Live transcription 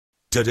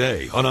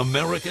Today on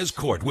America's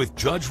Court with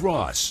Judge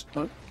Ross.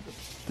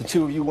 The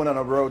two of you went on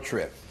a road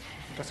trip.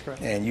 That's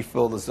correct. And you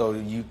feel as though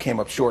you came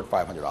up short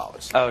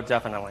 $500. Oh,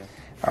 definitely.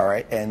 All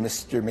right. And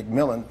Mr.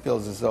 McMillan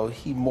feels as though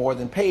he more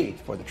than paid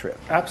for the trip.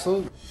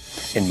 Absolutely.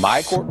 In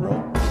my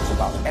courtroom, it's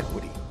about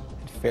equity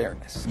and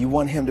fairness. You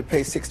want him to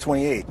pay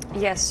 $628.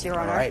 Yes, Your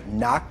Honor. All right.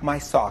 Knock my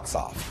socks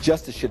off.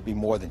 Justice should be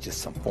more than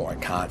just some foreign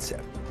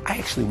concept. I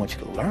actually want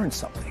you to learn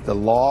something. The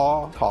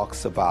law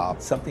talks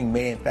about something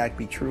may in fact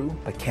be true,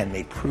 but can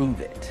they prove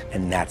it?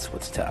 And that's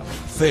what's tough.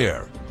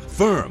 Fair,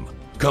 firm,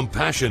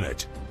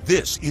 compassionate.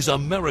 This is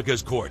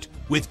America's Court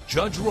with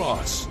Judge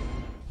Ross.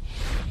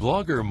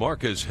 Blogger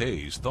Marcus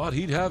Hayes thought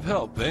he'd have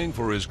help paying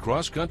for his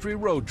cross-country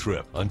road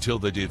trip until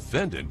the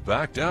defendant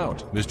backed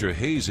out. Mr.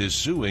 Hayes is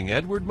suing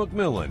Edward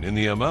McMillan in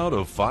the amount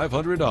of $500.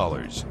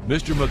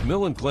 Mr.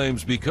 McMillan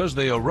claims because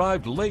they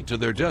arrived late to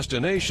their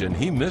destination,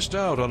 he missed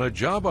out on a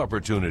job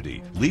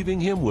opportunity,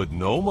 leaving him with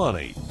no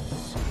money.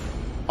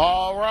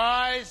 All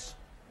rise.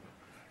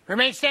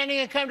 Remain standing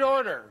and come to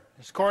order.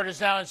 This court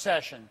is now in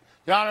session.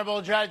 The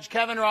Honorable Judge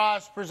Kevin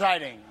Ross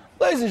presiding.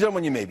 Ladies and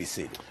gentlemen, you may be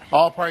seated.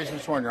 All parties have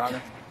been sworn, Your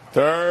Honor.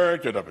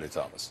 Thank you, Deputy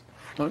Thomas.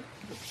 The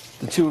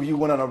two of you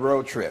went on a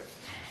road trip.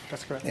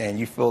 That's correct. And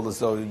you feel as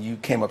though you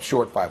came up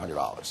short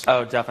 $500.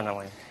 Oh,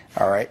 definitely.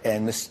 All right.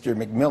 And Mr.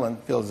 McMillan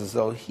feels as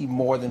though he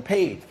more than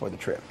paid for the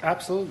trip.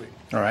 Absolutely.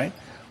 All right.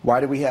 Why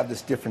do we have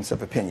this difference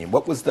of opinion?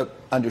 What was the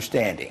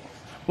understanding?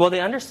 Well,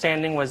 the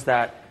understanding was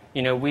that,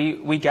 you know,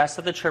 we guessed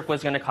that the trip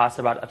was going to cost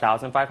about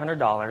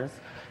 $1,500,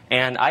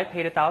 and I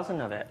paid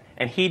 $1,000 of it,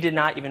 and he did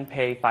not even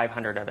pay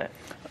 $500 of it.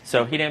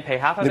 So he didn't pay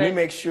half of it. Let me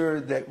make sure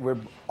that we're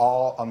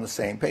all on the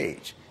same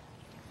page.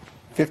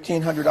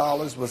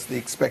 $1,500 was the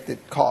expected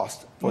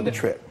cost for the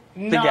trip.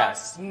 The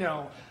guess.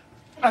 No.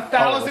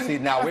 See,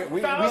 now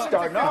we're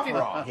starting off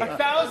wrong here.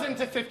 1,000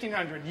 to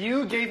 1,500.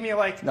 You gave me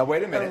like now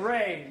wait a minute. the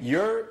range.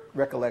 Your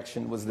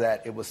recollection was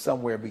that it was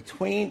somewhere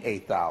between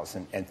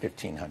 8,000 and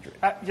 1,500.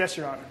 Yes,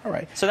 Your Honor. All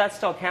right. So that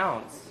still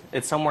counts.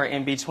 It's somewhere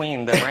in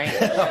between the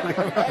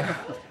range.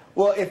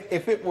 Well,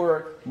 if it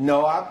were,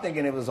 no, I'm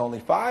thinking it was only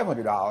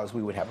 $500,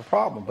 we would have a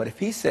problem. But if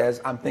he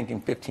says, I'm thinking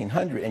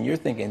 1,500, and you're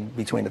thinking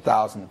between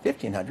 1,000 and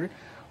 1,500,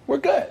 we're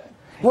good.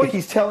 Well, if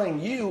he's telling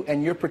you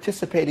and you're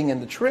participating in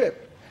the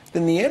trip,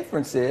 then the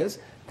inference is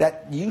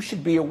that you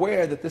should be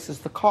aware that this is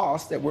the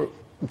cost that we're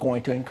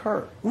going to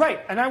incur. Right,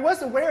 and I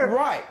was aware of it.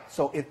 Right.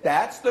 So if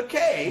that's the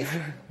case,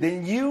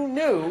 then you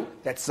knew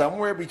that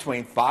somewhere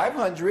between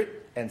 $500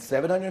 and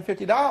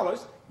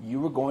 $750, you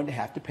were going to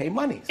have to pay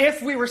money.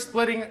 If we were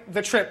splitting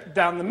the trip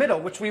down the middle,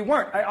 which we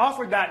weren't. I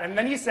offered that, and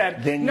then he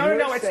said, no,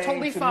 it's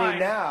totally fine. Me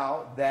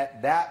now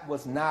that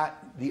was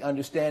not the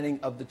understanding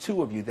of the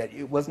two of you, that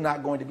it was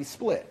not going to be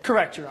split.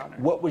 Correct, Your Honor.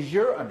 What was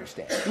your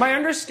understanding? My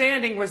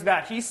understanding was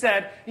that he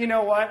said, you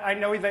know what, I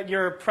know that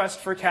you're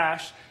pressed for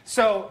cash,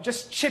 so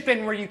just chip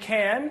in where you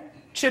can.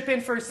 Chip in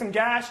for some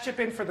gas,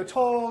 chip in for the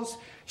tolls,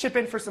 chip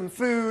in for some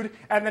food,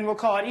 and then we'll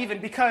call it even,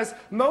 because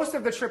most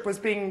of the trip was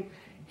being...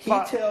 He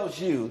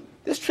tells you,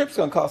 this trip's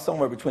going to cost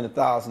somewhere between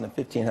 $1,000 and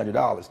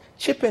 $1,500.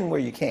 Chip in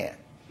where you can.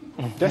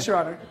 Yes, Your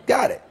Honor.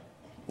 Got it.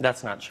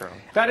 That's not true.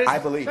 I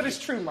believe that you. is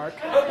true, Mark.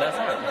 That's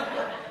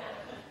not.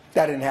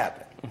 That didn't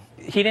happen.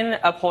 He didn't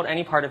uphold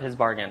any part of his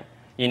bargain.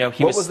 You know,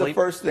 What was the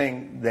first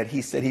thing that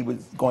he said he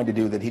was going to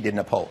do that he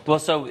didn't uphold? Well,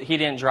 so he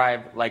didn't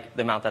drive like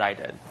the amount that I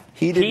did.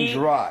 He didn't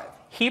drive.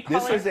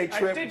 This is a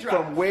trip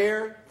from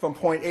where? From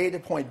point A to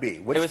point B.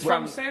 It was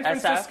From San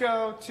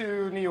Francisco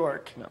to New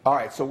York. No. All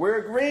right, so we're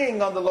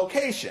agreeing on the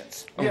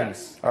locations.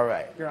 Yes. All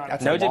right.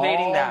 That's no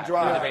debating that.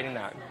 Drive. No debating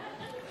that.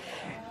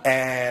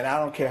 And I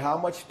don't care how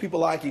much people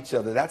like each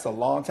other, that's a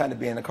long time to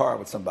be in the car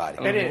with somebody.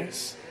 It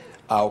is.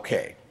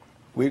 Okay.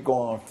 We're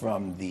going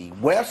from the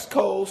West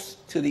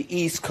Coast to the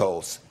East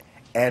Coast.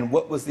 And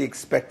what was the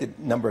expected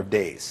number of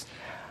days?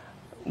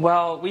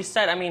 Well, we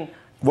said, I mean...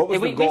 What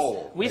was the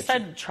goal? We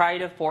said try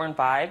to 4 and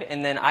 5,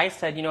 and then I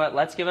said, you know what,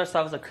 let's give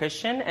ourselves a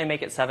cushion and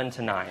make it 7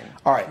 to 9.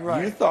 All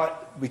right. You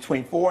thought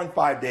between 4 and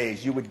 5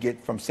 days you would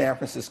get from San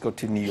Francisco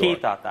to New York. He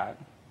thought that.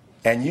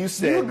 And you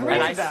said... You agreed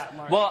with that,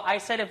 Mark. Well, I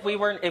said if we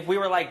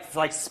were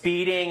like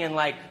speeding and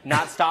like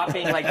not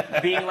stopping,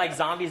 like being like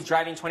zombies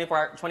driving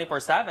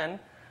 24/7,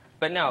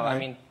 but no, I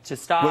mean to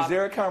stop. Was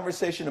there a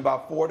conversation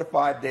about 4 to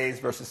 5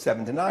 days versus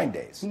 7 to 9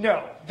 days?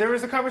 No, there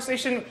was a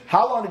conversation.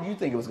 How long did you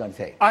think it was going to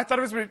take? I thought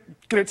it was going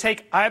to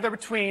take either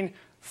between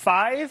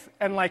 5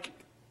 and like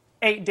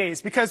 8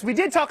 days, because we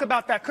did talk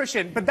about that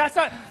cushion, but that's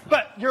not.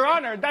 But Your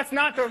Honor, that's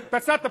not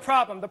the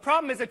problem. The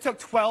problem is it took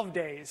 12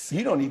 days.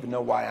 You don't even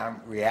know why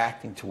I'm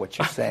reacting to what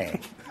you're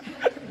saying.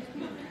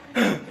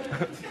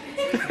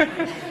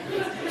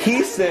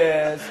 He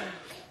says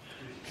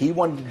he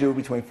wanted to do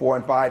between 4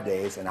 and 5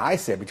 days, and I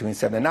said between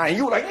 7 and 9. And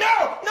you were like,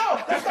 no,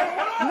 that's not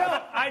what I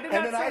No, I did not say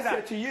that. And then I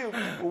said to you,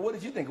 well, what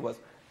did you think it was?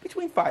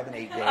 Between 5 and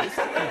 8 days. I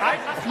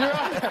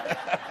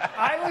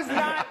was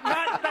not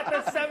that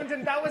the 7 to,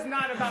 that was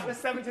not about the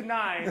 7 7 to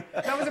 9.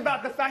 That was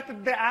about the fact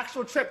that the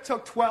actual trip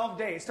took 12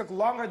 days. Took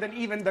longer than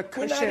even the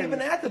We're cushion. not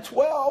even at the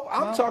 12.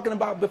 I'm talking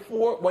about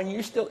before, when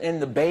you're still in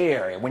the Bay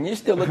Area, when you're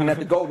still looking at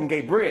the Golden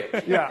Gate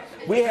Bridge. Yeah.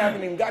 We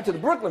haven't even got to the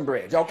Brooklyn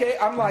Bridge, okay?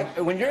 I'm like,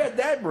 when you're at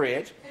that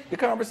bridge, the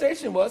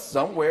conversation was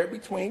somewhere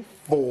between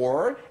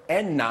 4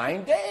 and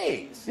 9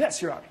 days.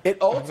 Yes, Your Honor.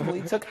 It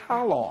ultimately took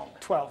how long?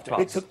 12 days.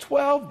 It took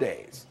 12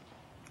 days.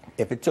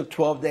 If it took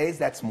 12 days,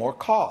 that's more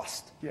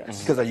cost.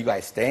 Yes. Because are you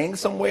guys staying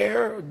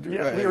somewhere?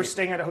 Yeah, we were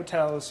staying at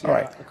hotels. All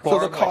right. Four So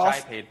of the which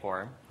cost, I paid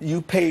for.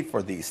 you paid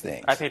for these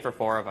things. I paid for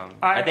 4 of them.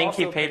 I I think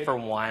he also paid paid. for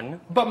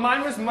 1. But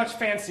mine was much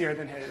fancier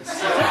than his.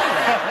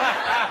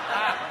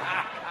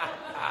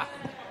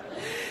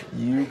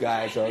 You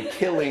guys are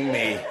killing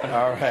me.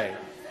 All right.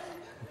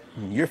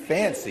 You're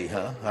fancy,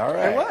 huh? All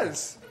right. It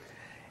was.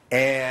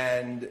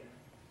 And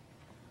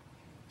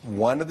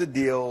one of the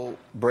deal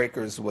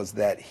breakers was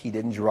that he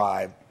didn't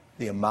drive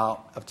the amount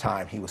of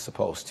time he was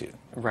supposed to.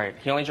 Right.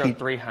 He only drove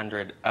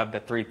 300 of the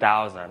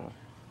 3,000.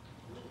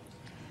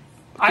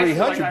 I feel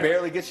 300 like I-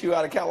 barely gets you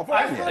out of I feel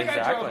California. like I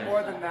Exactly. drove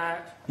more than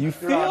that. You Your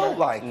feel Honor.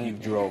 like you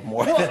drove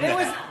more Well, than it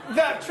was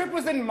that. the trip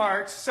was in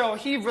March, so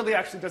he really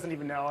actually doesn't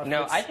even know. If No,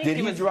 it's- I think Did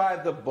he he was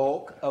drive the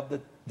bulk of the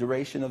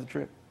duration of the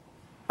trip?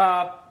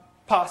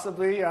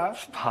 Possibly, yeah.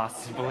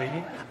 possibly.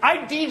 I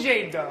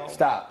DJ'd though.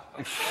 Stop.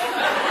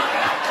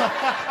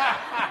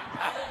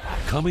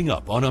 Coming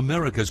up on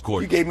America's You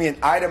Court. gave me an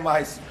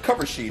itemized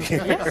cover sheet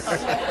here.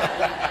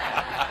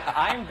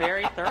 I'm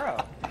very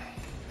thorough.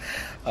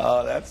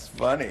 Oh, that's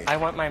funny. I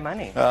want my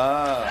money.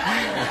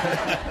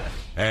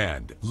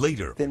 And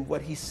later, Then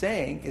what he's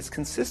saying is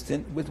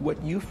consistent with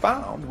what you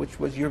found, which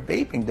was your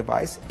vaping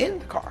device in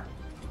the car.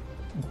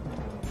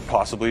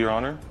 Possibly, Your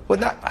Honor. Well,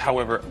 not,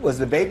 However, was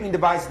the vaping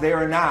device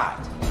there or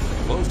not?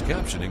 closed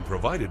captioning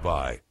provided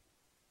by.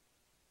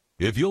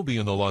 If you'll be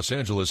in the Los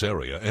Angeles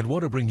area and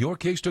want to bring your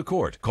case to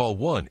court, call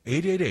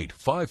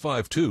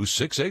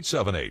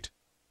 1-888-552-6878.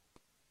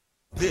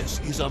 This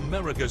is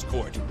America's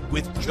Court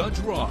with Judge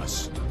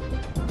Ross.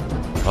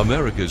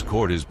 America's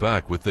Court is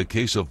back with the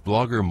case of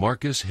blogger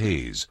Marcus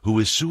Hayes, who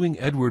is suing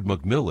Edward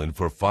McMillan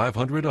for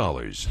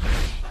 $500.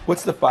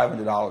 What's the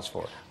 $500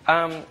 for?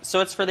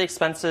 So it's for the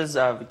expenses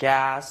of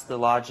gas, the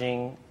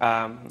lodging,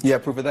 You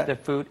have proof of that? the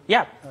food.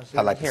 Yeah.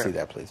 I'd like to Here. see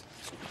that, please.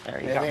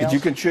 There you go. Did you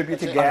contribute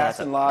to gas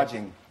and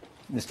lodging,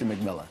 Mr.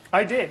 McMillan?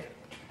 I did.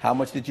 How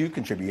much did you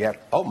contribute? You have,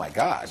 oh my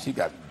gosh, you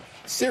got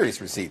serious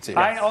receipts here.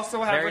 I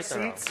also have Very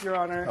receipts, Your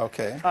Honor,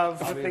 Okay. of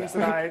the things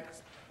that I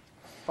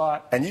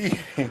bought. And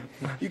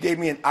you gave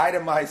me an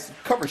itemized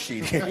cover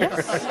sheet here.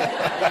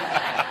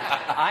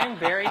 I'm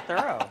very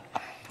thorough.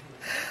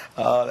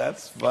 Oh,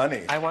 that's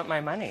funny. I want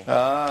my money.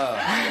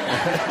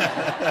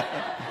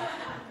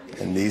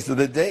 And these are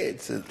the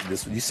dates.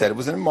 This you said it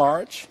was in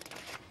March.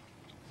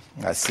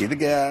 I see the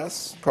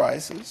gas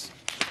prices.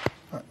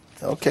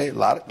 Okay,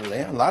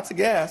 lots of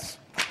gas.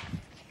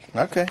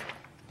 Okay.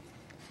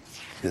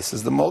 This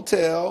is the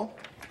motel.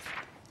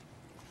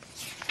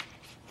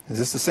 Is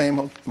this the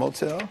same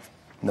motel?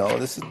 No,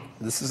 this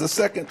is the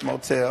second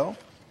motel.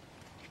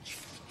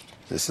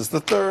 This is the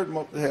third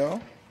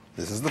motel.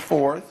 This is the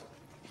fourth.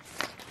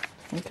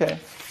 Okay.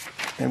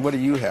 And what do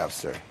you have,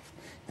 sir?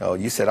 Oh,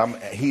 you said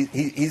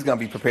he's going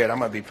to be prepared. I'm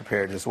going to be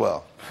prepared as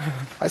well.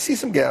 I see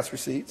some gas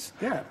receipts.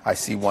 Yeah. I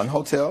see one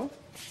hotel.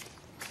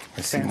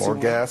 I see Fancy more one.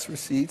 gas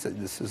receipts.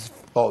 This is,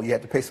 oh, you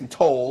had to pay some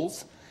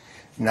tolls.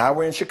 Now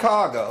we're in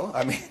Chicago.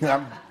 I mean,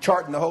 I'm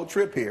charting the whole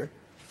trip here.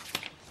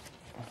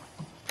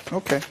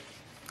 Okay.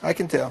 I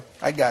can tell.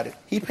 I got it.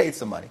 He paid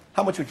some money.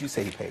 How much would you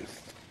say he paid?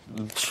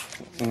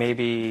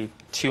 Maybe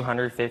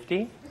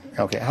 250.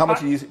 Okay. How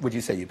much would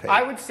you say you paid?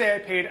 I would say I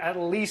paid at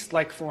least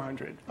like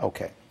 400.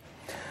 Okay.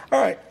 All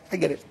right. I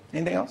get it.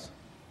 Anything else?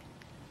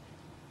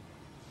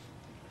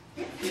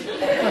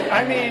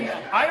 I mean,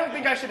 I don't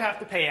think I should have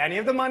to pay any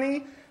of the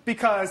money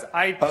because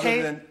I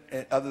paid.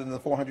 Other than the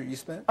 400 you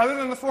spent? Other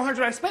than the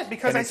 400 I spent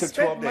because And I it took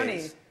spent 12 money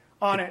days.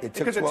 on it.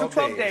 Because it took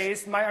 12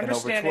 days. My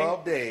understanding. And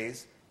over 12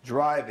 days,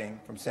 driving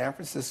from San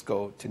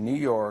Francisco to New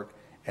York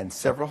and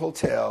several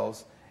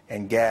hotels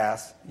and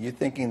gas, you're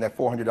thinking that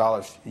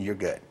 $400, you're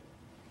good.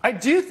 I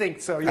do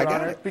think so, Your I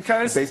got Honor, it.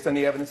 because Based on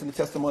the evidence and the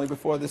testimony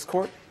before this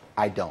court,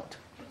 I don't.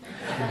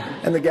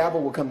 And the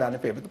gavel will come down in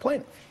favor of the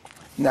plaintiff.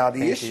 Now,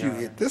 the issue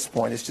at this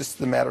point is just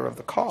the matter of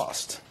the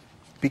cost,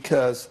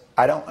 because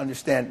I don't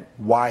understand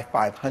why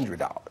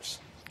 $500.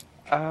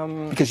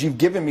 Because you've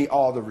given me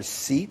all the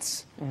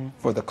receipts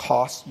for the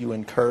costs you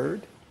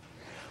incurred.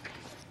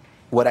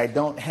 What I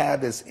don't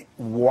have is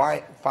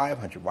why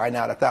 500? Why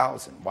not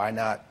 1,000? Why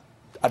not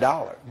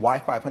 $1? Why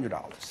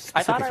 $500?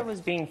 I thought I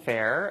was being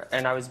fair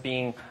and I was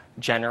being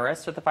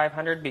generous with the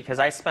 500 because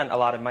I spent a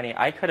lot of money.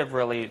 I could have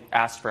really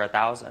asked for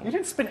 1,000. you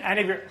didn't spend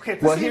any of your. Okay,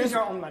 Well, this is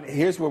your own money.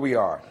 here's where we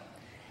are.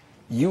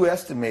 You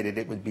estimated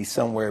it would be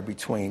somewhere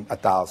between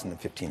 1,000 and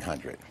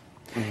 1,500.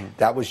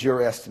 That was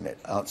your estimate.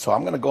 So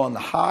I'm going to go on the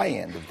high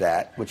end of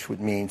that, which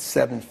would mean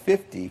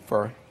 $750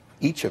 for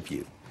each of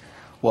you.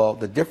 Well,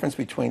 the difference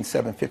between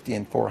 $750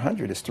 and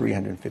 $400 is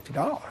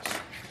 $350.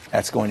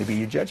 That's going to be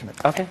your judgment.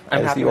 Okay,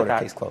 I'm happy with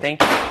that. Case closed.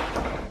 Thank you.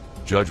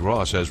 Judge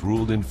Ross has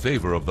ruled in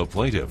favor of the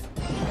plaintiff.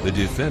 The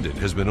defendant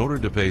has been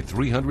ordered to pay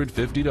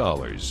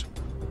 $350.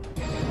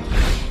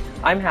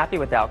 I'm happy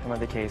with the outcome of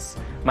the case.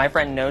 My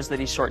friend knows that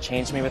he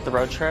shortchanged me with the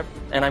road trip,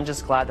 and I'm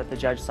just glad that the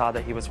judge saw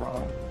that he was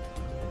wrong.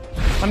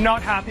 I'm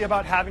not happy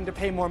about having to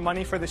pay more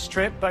money for this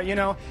trip, but you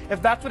know,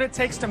 if that's what it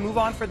takes to move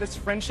on for this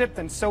friendship,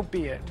 then so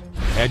be it.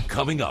 And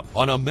coming up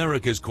on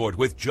America's Court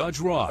with Judge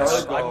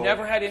Ross. I've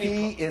never had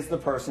any... He is the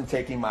person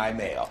taking my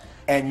mail.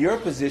 And your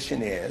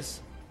position is,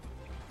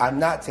 I'm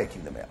not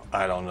taking the mail.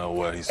 I don't know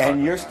what he's talking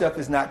And your about. stuff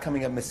is not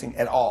coming up missing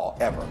at all,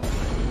 ever.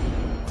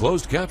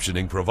 Closed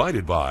captioning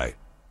provided by...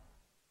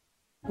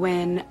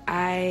 When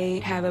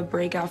I have a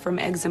breakout from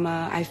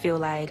eczema, I feel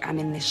like I'm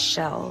in this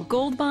shell.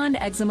 Gold Bond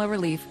Eczema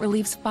Relief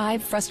relieves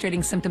 5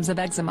 frustrating symptoms of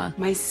eczema.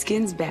 My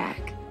skin's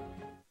back.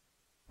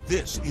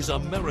 This is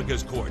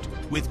America's Court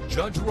with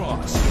Judge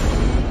Ross.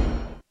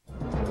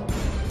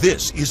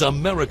 This is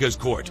America's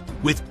Court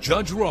with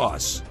Judge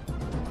Ross.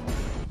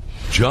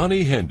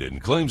 Johnny Hendon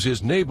claims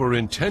his neighbor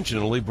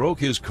intentionally broke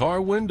his car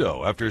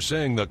window after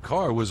saying the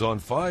car was on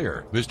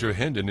fire. Mr.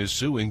 Hendon is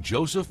suing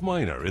Joseph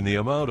Minor in the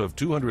amount of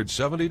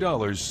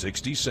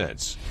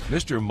 $270.60.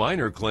 Mr.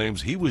 Minor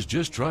claims he was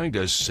just trying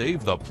to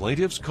save the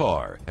plaintiff's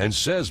car and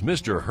says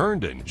Mr.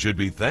 Herndon should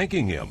be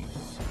thanking him.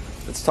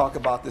 Let's talk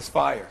about this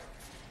fire.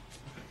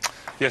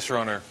 Yes, Your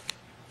Honor.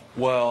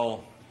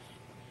 Well,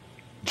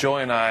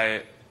 Joey and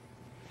I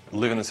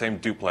live in the same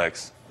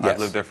duplex. Yes. I've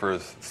lived there for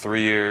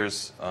 3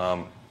 years.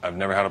 I've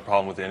never had a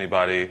problem with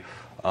anybody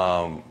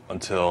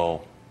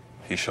until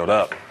he showed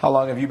up. How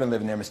long have you been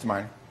living there, Mr.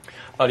 Minor?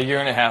 About a year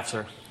and a half,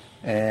 sir.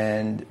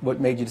 And what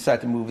made you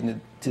decide to move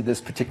into this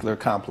particular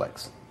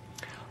complex?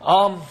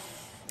 I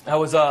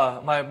was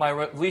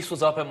my lease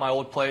was up at my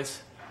old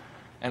place,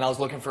 and I was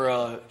looking for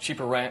a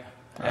cheaper rent,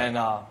 and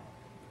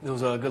it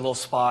was a good little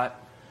spot.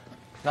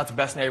 Not the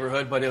best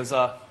neighborhood, but it's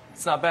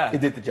not bad.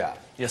 It did the job.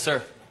 Yes,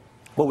 sir.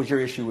 What was your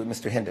issue with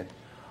Mr. Hendon,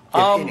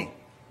 if any?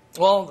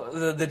 Well,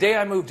 the day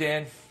I moved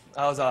in,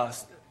 I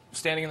was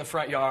standing in the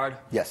front yard,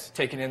 Yes.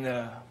 taking in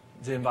the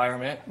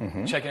environment,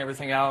 checking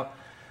everything out.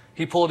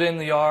 He pulled in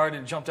the yard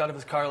and jumped out of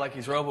his car like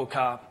he's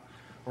RoboCop,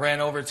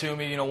 ran over to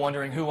me,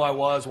 wondering who I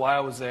was, why I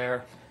was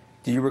there.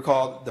 Do you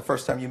recall the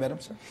first time you met him,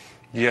 sir?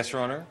 Yes,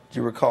 Your Honor. Do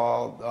you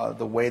recall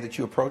the way that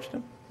you approached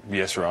him?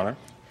 Yes, Your Honor.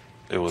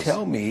 It was.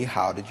 Tell me,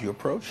 how did you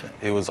approach him?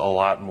 It was a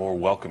lot more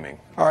welcoming.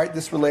 All right,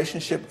 this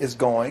relationship is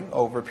going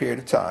over a period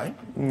of time,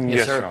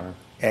 Yes, sir. Your Honor.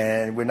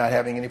 and we're not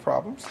having any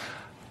problems?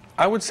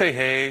 I would say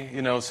hey.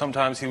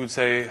 Sometimes he would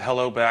say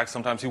hello back.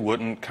 Sometimes he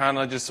wouldn't. Kind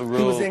of just a real.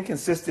 He was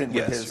inconsistent with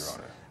Yes, his... Your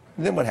Honor.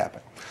 Then what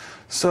happened?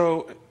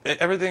 So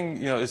everything,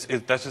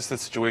 that's just the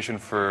situation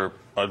for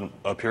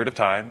a period of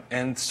time.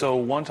 And so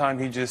one time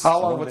he just...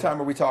 How long of a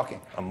time are we talking?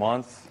 A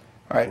month.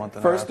 All right, A month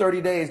and first a half.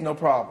 30 days, no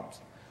problems.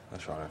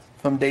 That's right.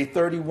 From day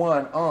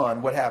 31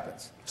 on, what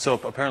happens? So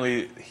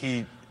apparently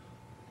he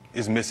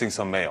is missing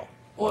some mail.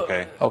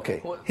 Okay.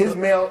 Okay, his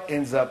mail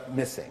ends up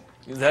missing.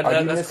 Are you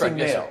That's missing correct.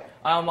 Yes, mail?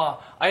 sir.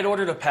 I had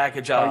ordered a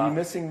package. Are you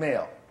missing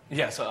mail?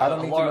 Yes. I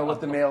don't need to know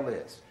what the mail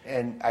is.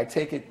 And I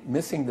take it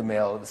missing the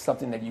mail is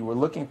something that you were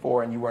looking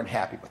for and you weren't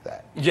happy with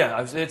that.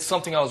 Yeah, it's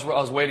something I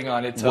was waiting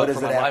on. It What does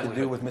for it my have to livelihood.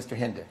 do with Mr.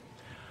 Hendon?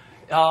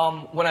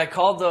 When I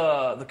called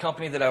the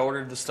company that I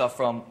ordered the stuff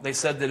from, they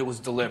said that it was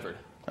delivered.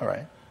 All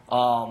right.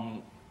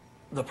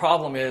 The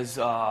problem is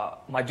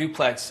my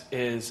duplex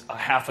is a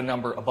half a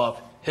number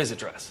above his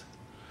address.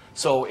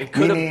 So it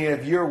could Meaning have...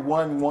 if you're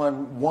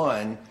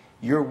 111,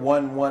 you're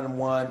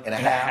 111 and a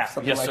half,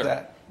 something Yes, like sir.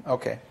 that?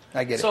 Okay,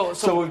 I get it. So-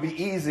 So it would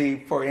be easy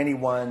for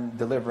anyone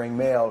delivering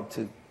mail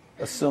to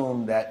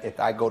assume that if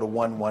I go to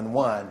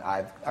 111,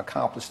 I've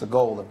accomplished the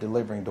goal of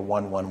delivering to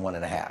 111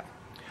 and a half.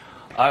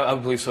 I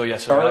believe so,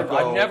 yes, sir. Ergo,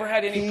 I've never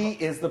had any...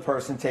 He is the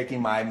person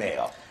taking my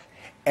mail.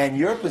 And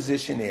your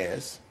position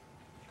is,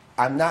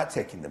 I'm not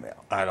taking the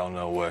mail. I don't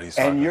know what he's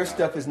talking And your about.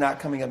 stuff is not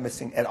coming up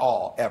missing at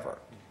all, ever.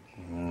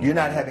 You're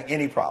not having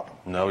any problem.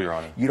 No, Your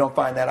Honor. You don't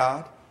find that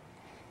odd? I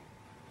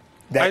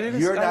That didn't-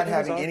 you're I not think it's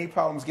having odd. any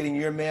problems getting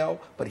your mail,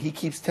 but he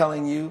keeps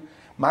telling you,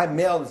 my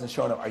mail isn't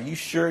showing up. Are you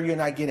sure you're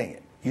not getting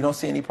it? You don't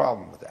see any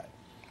problem with that?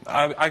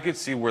 I could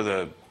see where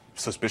the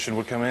suspicion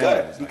would come in.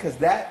 Good, because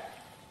that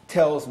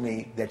tells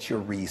me that you're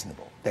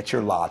reasonable, that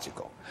you're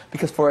logical.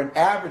 Because for an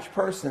average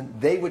person,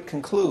 they would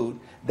conclude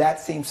that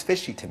seems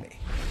fishy to me.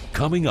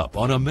 Coming up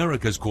on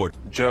America's Court.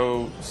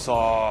 Joe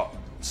saw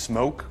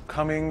smoke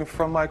coming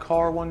from my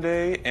car one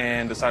day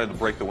and decided to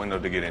break the window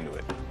to get into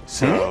it.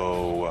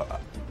 So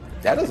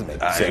That doesn't make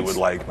sense. I would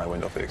like my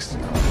window fixed.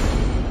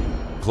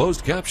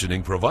 Closed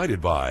captioning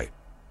provided by...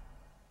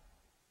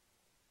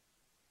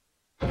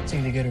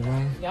 Seem to get a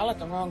room. Y'all at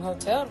the wrong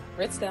hotel.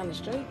 Ritz down the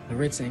street. The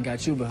Ritz ain't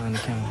got you behind the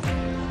counter.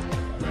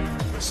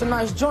 It's a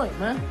nice joint,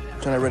 man.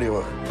 Turn that radio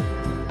up.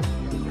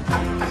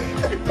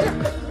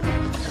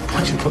 Why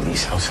don't you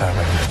police outside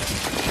right now?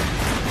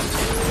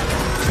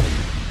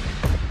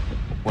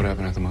 What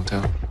happened at the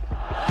motel?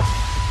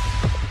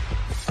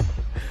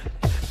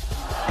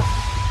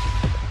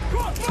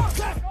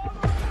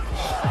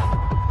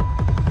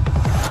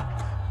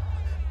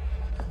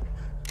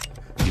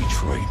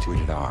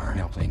 Rated R.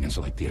 Now playing in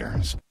select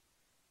theaters.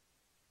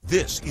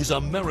 This is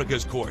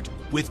America's Court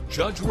with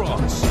Judge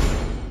Ross.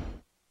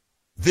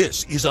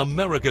 This is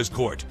America's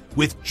Court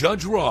with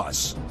Judge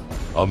Ross.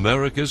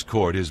 America's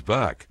Court is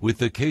back with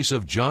the case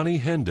of Johnny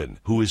Hendon,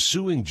 who is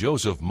suing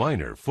Joseph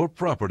Minor for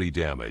property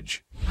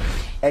damage.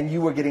 And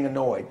you were getting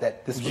annoyed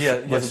that this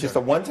was, was it just a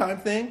one-time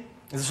thing?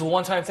 This is a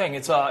one-time thing.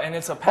 It's and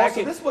it's a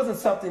package. Also, this wasn't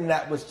something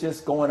that was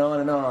just going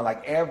on and on,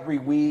 like every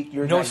week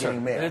you're not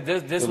getting mail.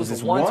 This was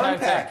this one-time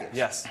package. Thing.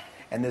 Yes.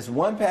 And this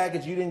one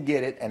package, you didn't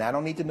get it, and I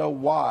don't need to know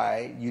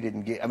why you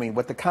didn't get, I mean,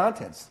 what the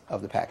contents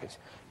of the package.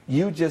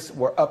 You just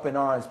were up in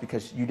arms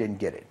because you didn't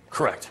get it.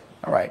 Correct.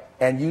 All right.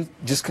 And you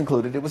just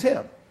concluded it was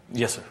him.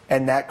 Yes, sir.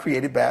 And that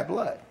created bad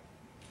blood.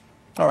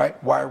 All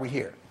right. Why are we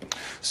here?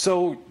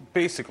 So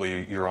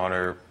basically, Your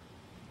Honor,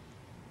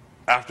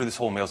 after this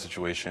whole mail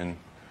situation,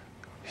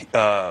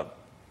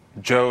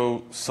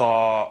 Joe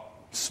saw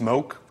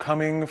smoke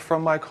coming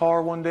from my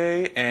car one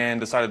day and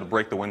decided to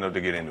break the window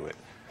to get into it.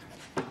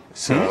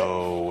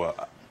 So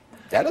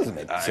that doesn't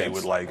make sense. I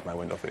would like my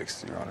window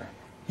fixed, Your Honor.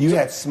 You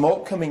had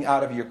smoke coming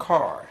out of your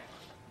car.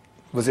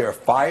 Was there a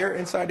fire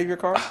inside of your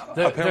car?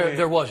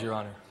 There was, Your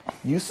Honor.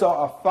 You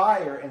saw a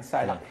fire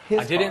inside of his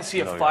car. I didn't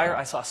see a fire.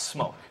 I saw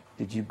smoke.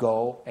 Did you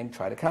go and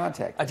try to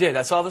contact him? I did.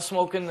 I saw the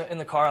smoke in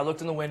the car. I looked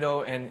in the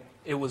window, and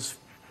it was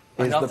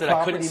enough that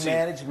I couldn't see. Is the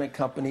property management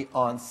company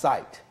on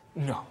site?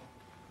 No.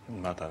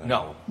 Not that I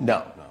know.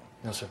 No.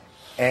 No, sir.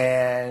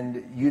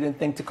 And you didn't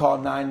think to call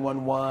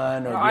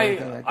 911 or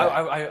anything like that?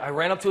 I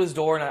ran up to his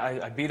door,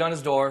 and I beat on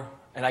his door,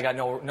 and I got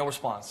no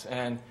response.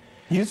 And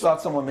you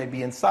thought someone may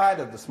be inside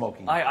of the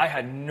smoking? I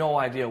had no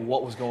idea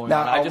what was going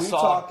now, on. Are we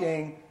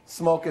talking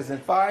smoke as in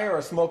fire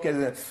or smoke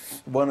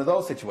as in one of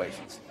those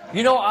situations?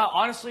 You know,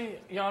 honestly,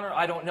 Your Honor,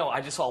 I don't know. I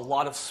just saw a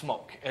lot of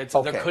smoke.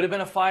 Okay. There could have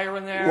been a fire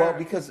in there. Well,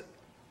 because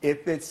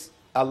if it's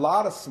a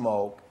lot of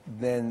smoke,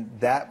 then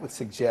that would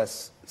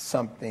suggest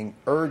something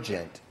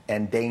urgent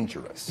and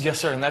dangerous.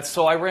 Yes, sir. And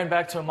so I ran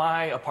back to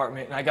my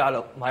apartment, and I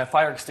got my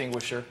fire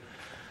extinguisher,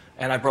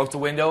 and I broke the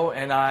window,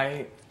 and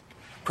I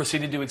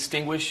proceeded to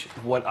extinguish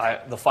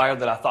the fire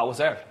that I thought was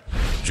there.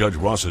 Judge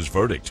Ross's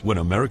verdict when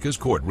America's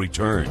Court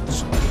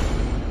returns.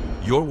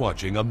 You're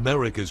watching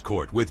America's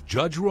Court with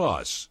Judge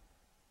Ross.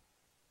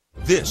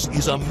 This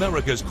is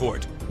America's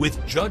Court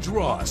with Judge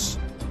Ross.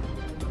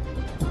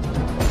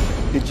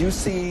 Did you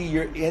see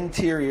your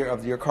interior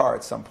of your car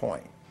at some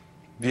point?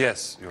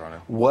 Yes, Your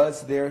Honor.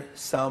 Was there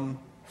some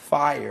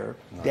fire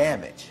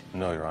damage?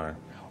 No, Your Honor.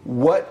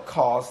 What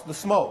caused the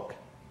smoke?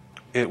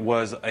 It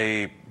was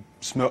a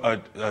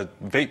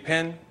vape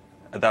pen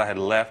that I had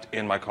left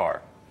in my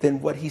car.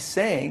 Then what he's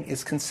saying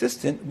is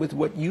consistent with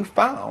what you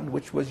found,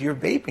 which was your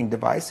vaping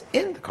device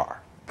in the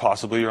car.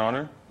 Possibly, Your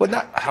Honor. But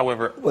not.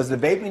 However, was the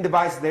vaping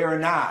device there or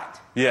not?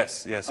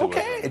 Yes, it was.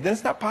 Okay, then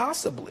it's not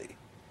possibly.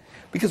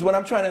 Because what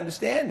I'm trying to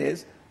understand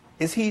is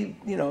he,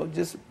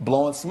 just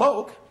blowing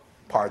smoke,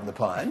 pardon the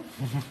pun.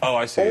 Oh,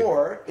 I see.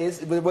 Or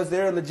was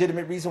there a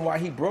legitimate reason why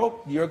he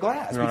broke your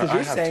glass? Your Honor, because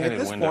you're saying at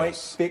this point,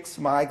 fix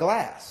my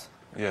glass.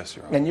 Yes,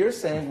 Your Honor. And you're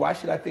saying, why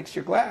should I fix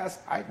your glass?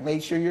 I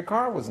made sure your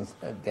car wasn't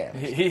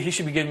damaged. He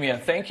should be giving me a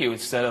thank you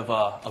instead of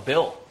a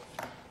bill.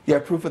 You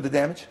have proof of the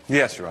damage?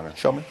 Yes, Your Honor.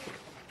 Show me.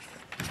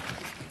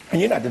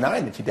 And you're not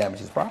denying that you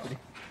damaged his property?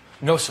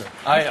 No, sir.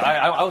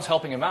 I was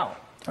helping him out.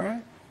 All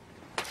right.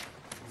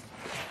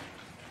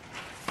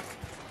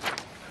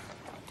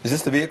 Is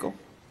this the vehicle?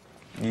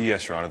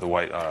 Yes, Your Honor. The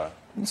white.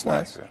 It's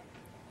nice.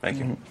 Thank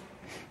you.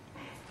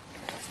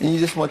 And you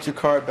just want your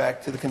car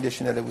back to the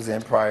condition that it was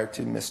in prior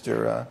to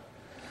Mr.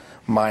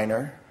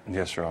 Minor.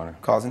 Yes, Your Honor.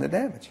 Causing the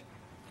damage.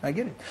 I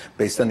get it.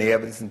 Based on the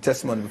evidence and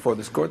testimony before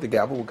this court, the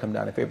gavel will come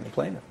down in favor of the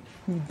plaintiff.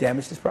 He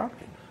damaged his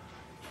property.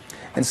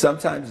 And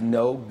sometimes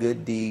no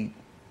good deed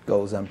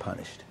goes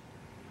unpunished.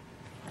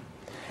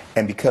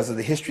 And because of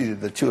the history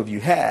that the two of you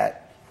had,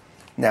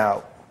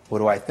 now, what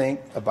do I think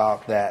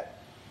about that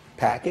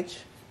package?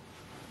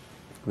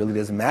 Really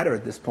doesn't matter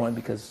at this point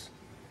because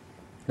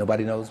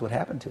nobody knows what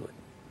happened to it.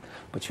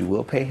 But you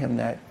will pay him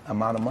that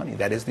amount of money.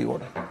 That is the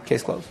order.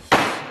 Case closed.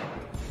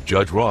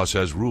 Judge Ross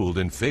has ruled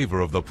in favor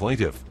of the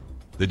plaintiff.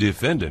 The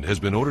defendant has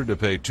been ordered to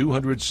pay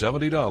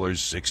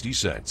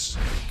 $270.60.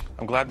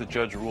 I'm glad the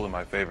judge ruled in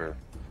my favor.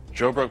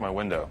 Joe broke my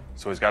window,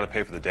 so he's got to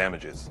pay for the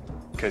damages.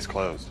 Case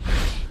closed.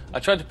 I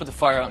tried to put the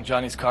fire out in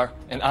Johnny's car,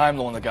 and I'm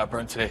the one that got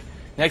burned today.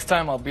 Next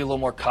time, I'll be a little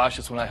more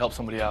cautious when I help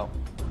somebody out.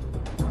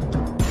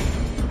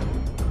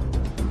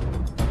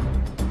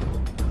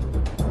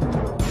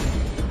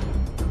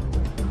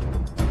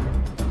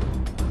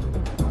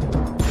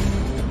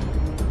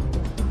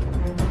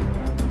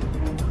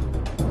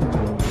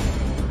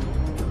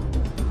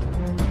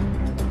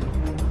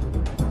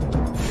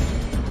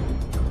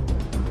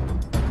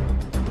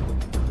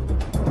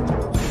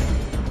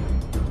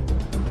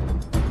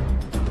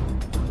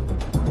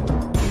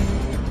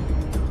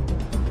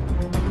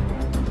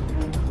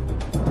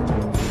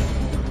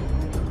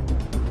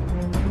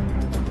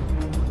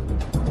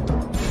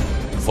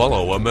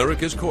 Follow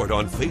America's Court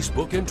on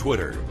Facebook and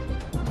Twitter.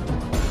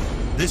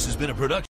 This has been a production.